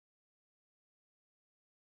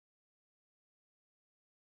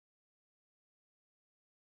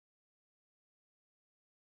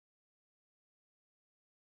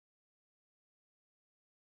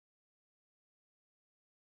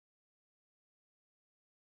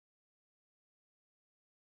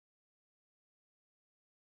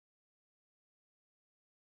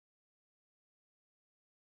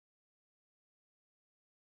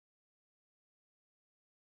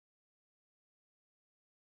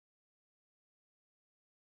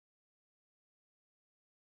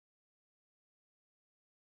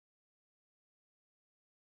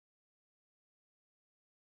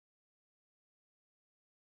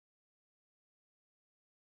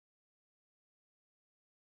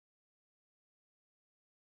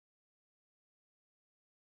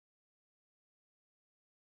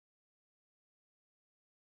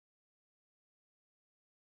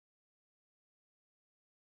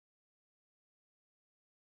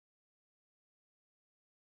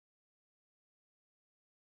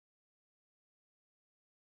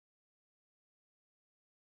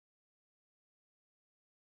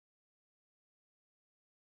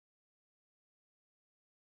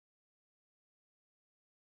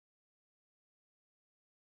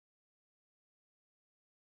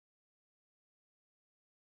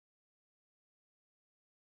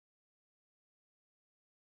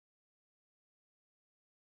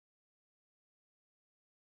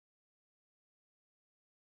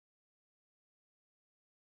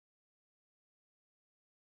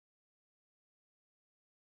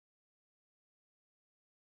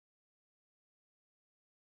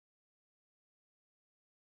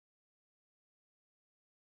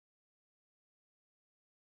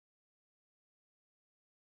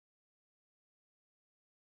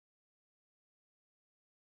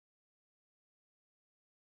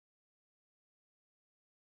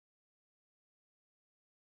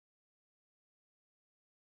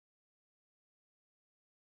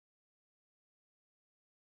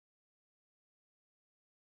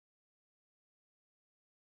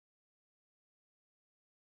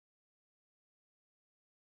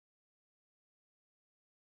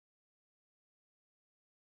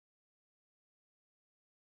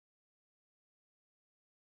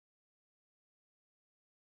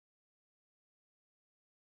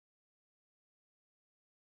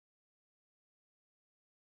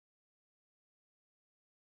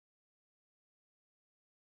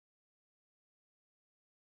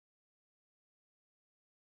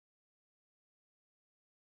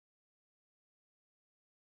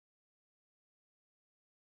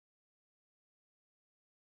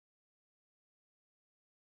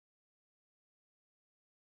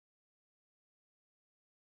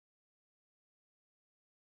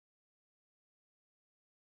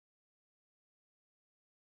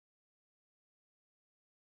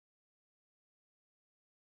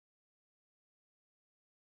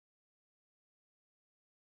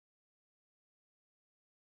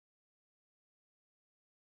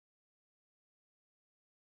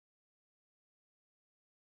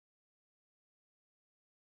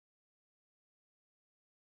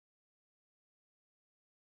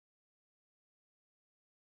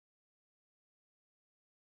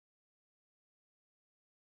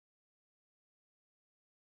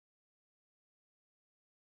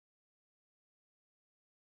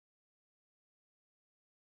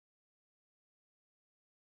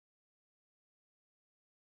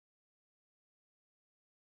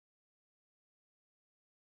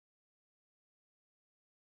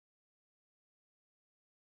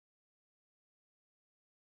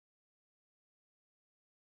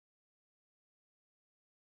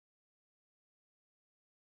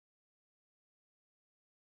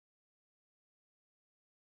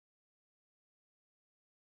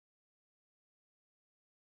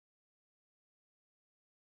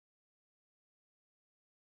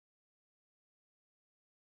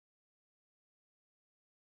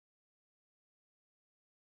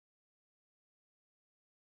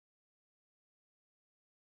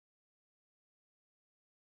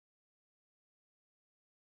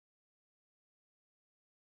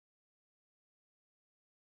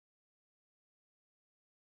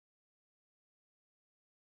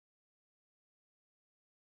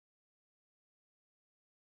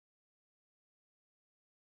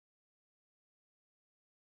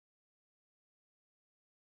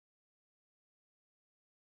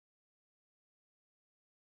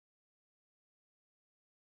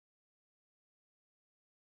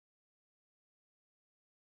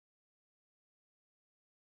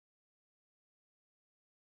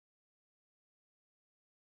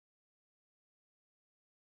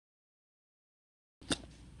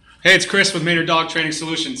Hey, it's Chris with Maynard Dog Training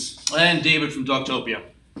Solutions. And David from Dogtopia.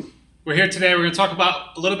 We're here today. We're going to talk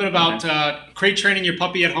about a little bit about crate training your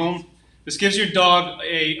puppy at home. This gives your dog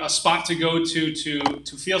a spot to go to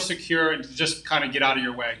feel secure and to just kind of get out of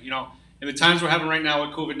your way. You know, in the times we're having right now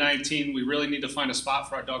with COVID-19, we really need to find a spot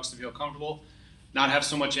for our dogs to feel comfortable, not have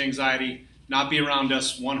so much anxiety, not be around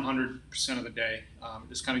us 100% of the day.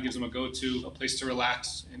 This kind of gives them a go-to, a place to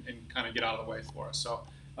relax and kind of get out of the way for us. So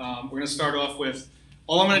we're going to start off with,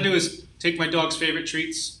 all I'm going to do is take my dog's favorite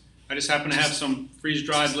treats. I just happen to have some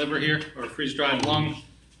freeze-dried liver here, or freeze-dried lung,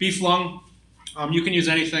 beef lung. You can use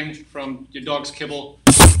anything from your dog's kibble.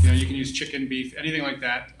 You know, you can use chicken, beef, anything like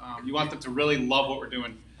that. You want them to really love what we're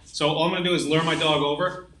doing. So all I'm going to do is lure my dog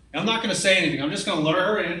over. And I'm not going to say anything. I'm just going to lure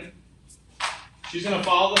her in. She's going to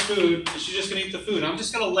follow the food, and she's just going to eat the food. I'm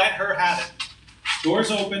just going to let her have it.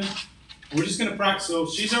 Doors open. We're just going to practice. So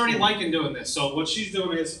she's already liking doing this. So what she's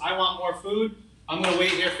doing is, I want more food. I'm going to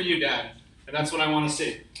wait here for you, Dad. And that's what I want to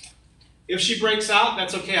see. If she breaks out,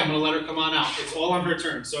 that's okay. I'm going to let her come on out. It's all on her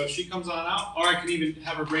turn. So if she comes on out, or I can even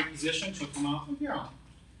have her break position, she'll come out from here on.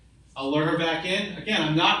 I'll lure her back in. Again,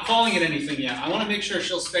 I'm not calling it anything yet. I want to make sure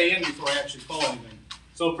she'll stay in before I actually call anything.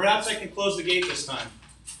 So perhaps I can close the gate this time.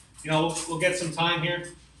 You know, we'll get some time here.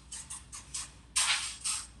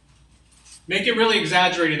 Make it really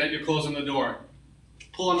exaggerated that you're closing the door.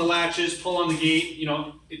 Pull on the latches, pull on the gate. You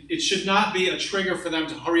know, it should not be a trigger for them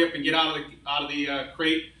to hurry up and get out of the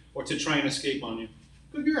crate or to try and escape on you.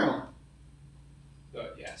 Good girl.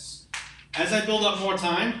 Good, yes. As I build up more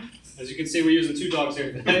time, as you can see, we're using two dogs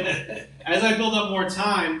here today. As I build up more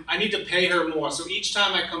time, I need to pay her more. So each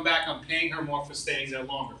time I come back, I'm paying her more for staying there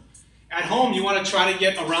longer. At home, you want to try to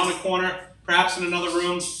get around a corner, perhaps in another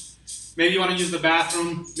room. Maybe you want to use the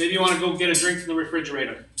bathroom. Maybe you want to go get a drink from the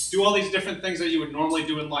refrigerator. Do all these different things that you would normally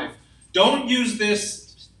do in life. Don't use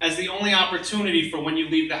this as the only opportunity for when you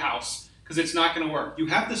leave the house, because it's not going to work. You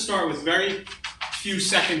have to start with very few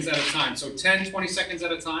seconds at a time. So 10, 20 seconds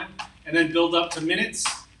at a time, and then build up to minutes,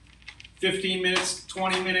 15 minutes,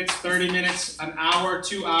 20 minutes, 30 minutes, an hour,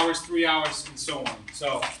 2 hours, 3 hours, and so on.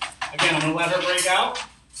 So again, I'm going to let her break out.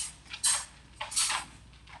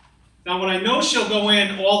 Now when I know she'll go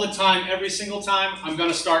in all the time, every single time, I'm going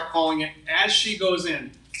to start calling it as she goes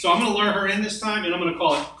in. So I'm going to lure her in this time, and I'm going to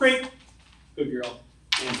call it crate. Good girl.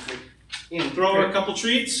 And crate. And throw her a couple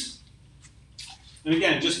treats. And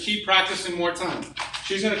again, just keep practicing more time.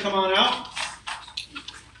 She's going to come on out.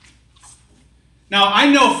 Now I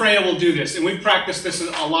know Freya will do this, and we've practiced this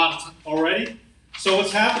a lot already. So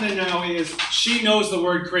what's happening now is she knows the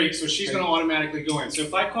word crate, so she's going to automatically go in. So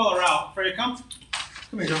if I call her out, Freya, come.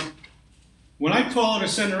 Come here, girl. When I call her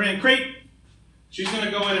to send her in, crate, she's going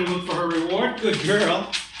to go in and look for her reward. Good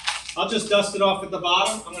girl. I'll just dust it off at the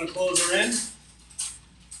bottom. I'm going to close her in.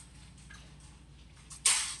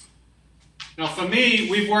 Now for me,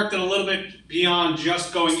 we've worked it a little bit beyond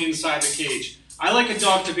just going inside the cage. I like a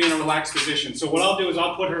dog to be in a relaxed position. So what I'll do is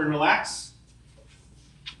I'll put her in relax.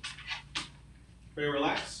 Very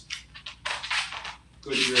relax.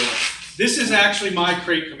 Good girl. This is actually my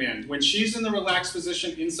crate command. When she's in the relaxed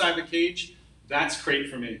position inside the cage, that's crate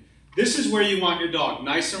for me. This is where you want your dog,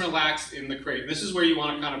 nice and relaxed in the crate. This is where you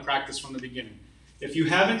want to kind of practice from the beginning. If you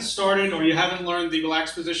haven't started or you haven't learned the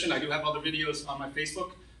relaxed position, I do have other videos on my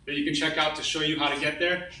Facebook that you can check out to show you how to get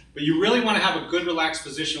there. But you really want to have a good relaxed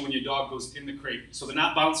position when your dog goes in the crate. So they're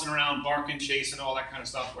not bouncing around, barking, chasing, all that kind of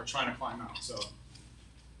stuff, or trying to climb out. So,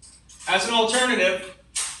 as an alternative,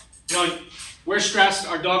 you know, we're stressed,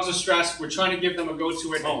 our dogs are stressed, we're trying to give them a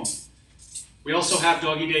go-to at home. We also have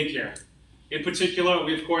doggy daycare. In particular,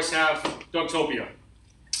 we of course have Dogtopia.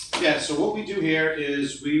 Yeah, so what we do here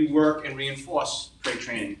is we work and reinforce crate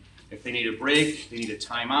training. If they need a break, they need a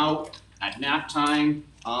timeout, at nap time,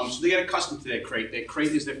 so they get accustomed to their crate. Their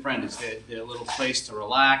crate is their friend. It's their little place to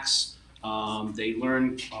relax. They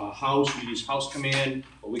learn house. We use house command,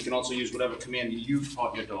 but we can also use whatever command you've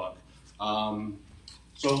taught your dog.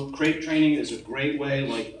 So crate training is a great way,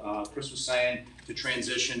 like Chris was saying, to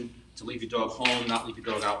transition, to leave your dog home, not leave your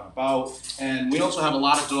dog out and about. And we also have a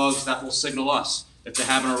lot of dogs that will signal us. If they're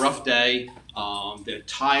having a rough day, they're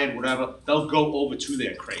tired, whatever, they'll go over to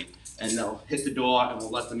their crate and they'll hit the door and we'll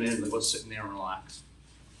let them in and they'll go sit in there and relax.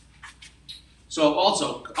 So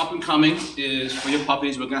also, up and coming is for your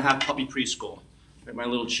puppies, we're gonna have puppy preschool. Got my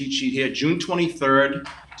little cheat sheet here, June 23rd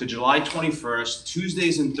to July 21st,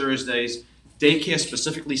 Tuesdays and Thursdays, daycare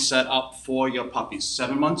specifically set up for your puppies,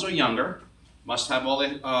 7 months or younger, must have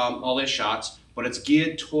all their shots, but it's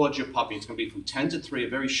geared towards your puppy. It's going to be from 10 to 3, a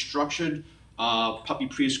very structured puppy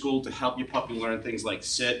preschool to help your puppy learn things like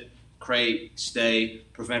sit, crate, stay,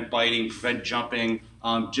 prevent biting, prevent jumping,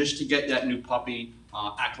 just to get that new puppy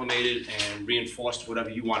acclimated and reinforced whatever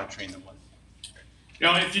you want to train them with.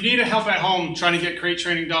 Now, if you need help at home trying to get crate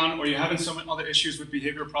training done, or you're having some other issues with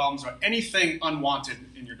behavioral problems or anything unwanted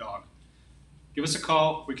in your dog, give us a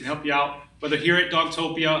call. We can help you out. Whether here at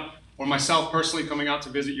Dogtopia or myself personally coming out to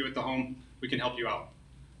visit you at the home, we can help you out.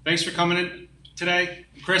 Thanks for coming in today.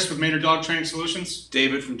 Chris with Maynard Dog Training Solutions.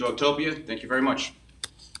 David from Dogtopia, thank you very much.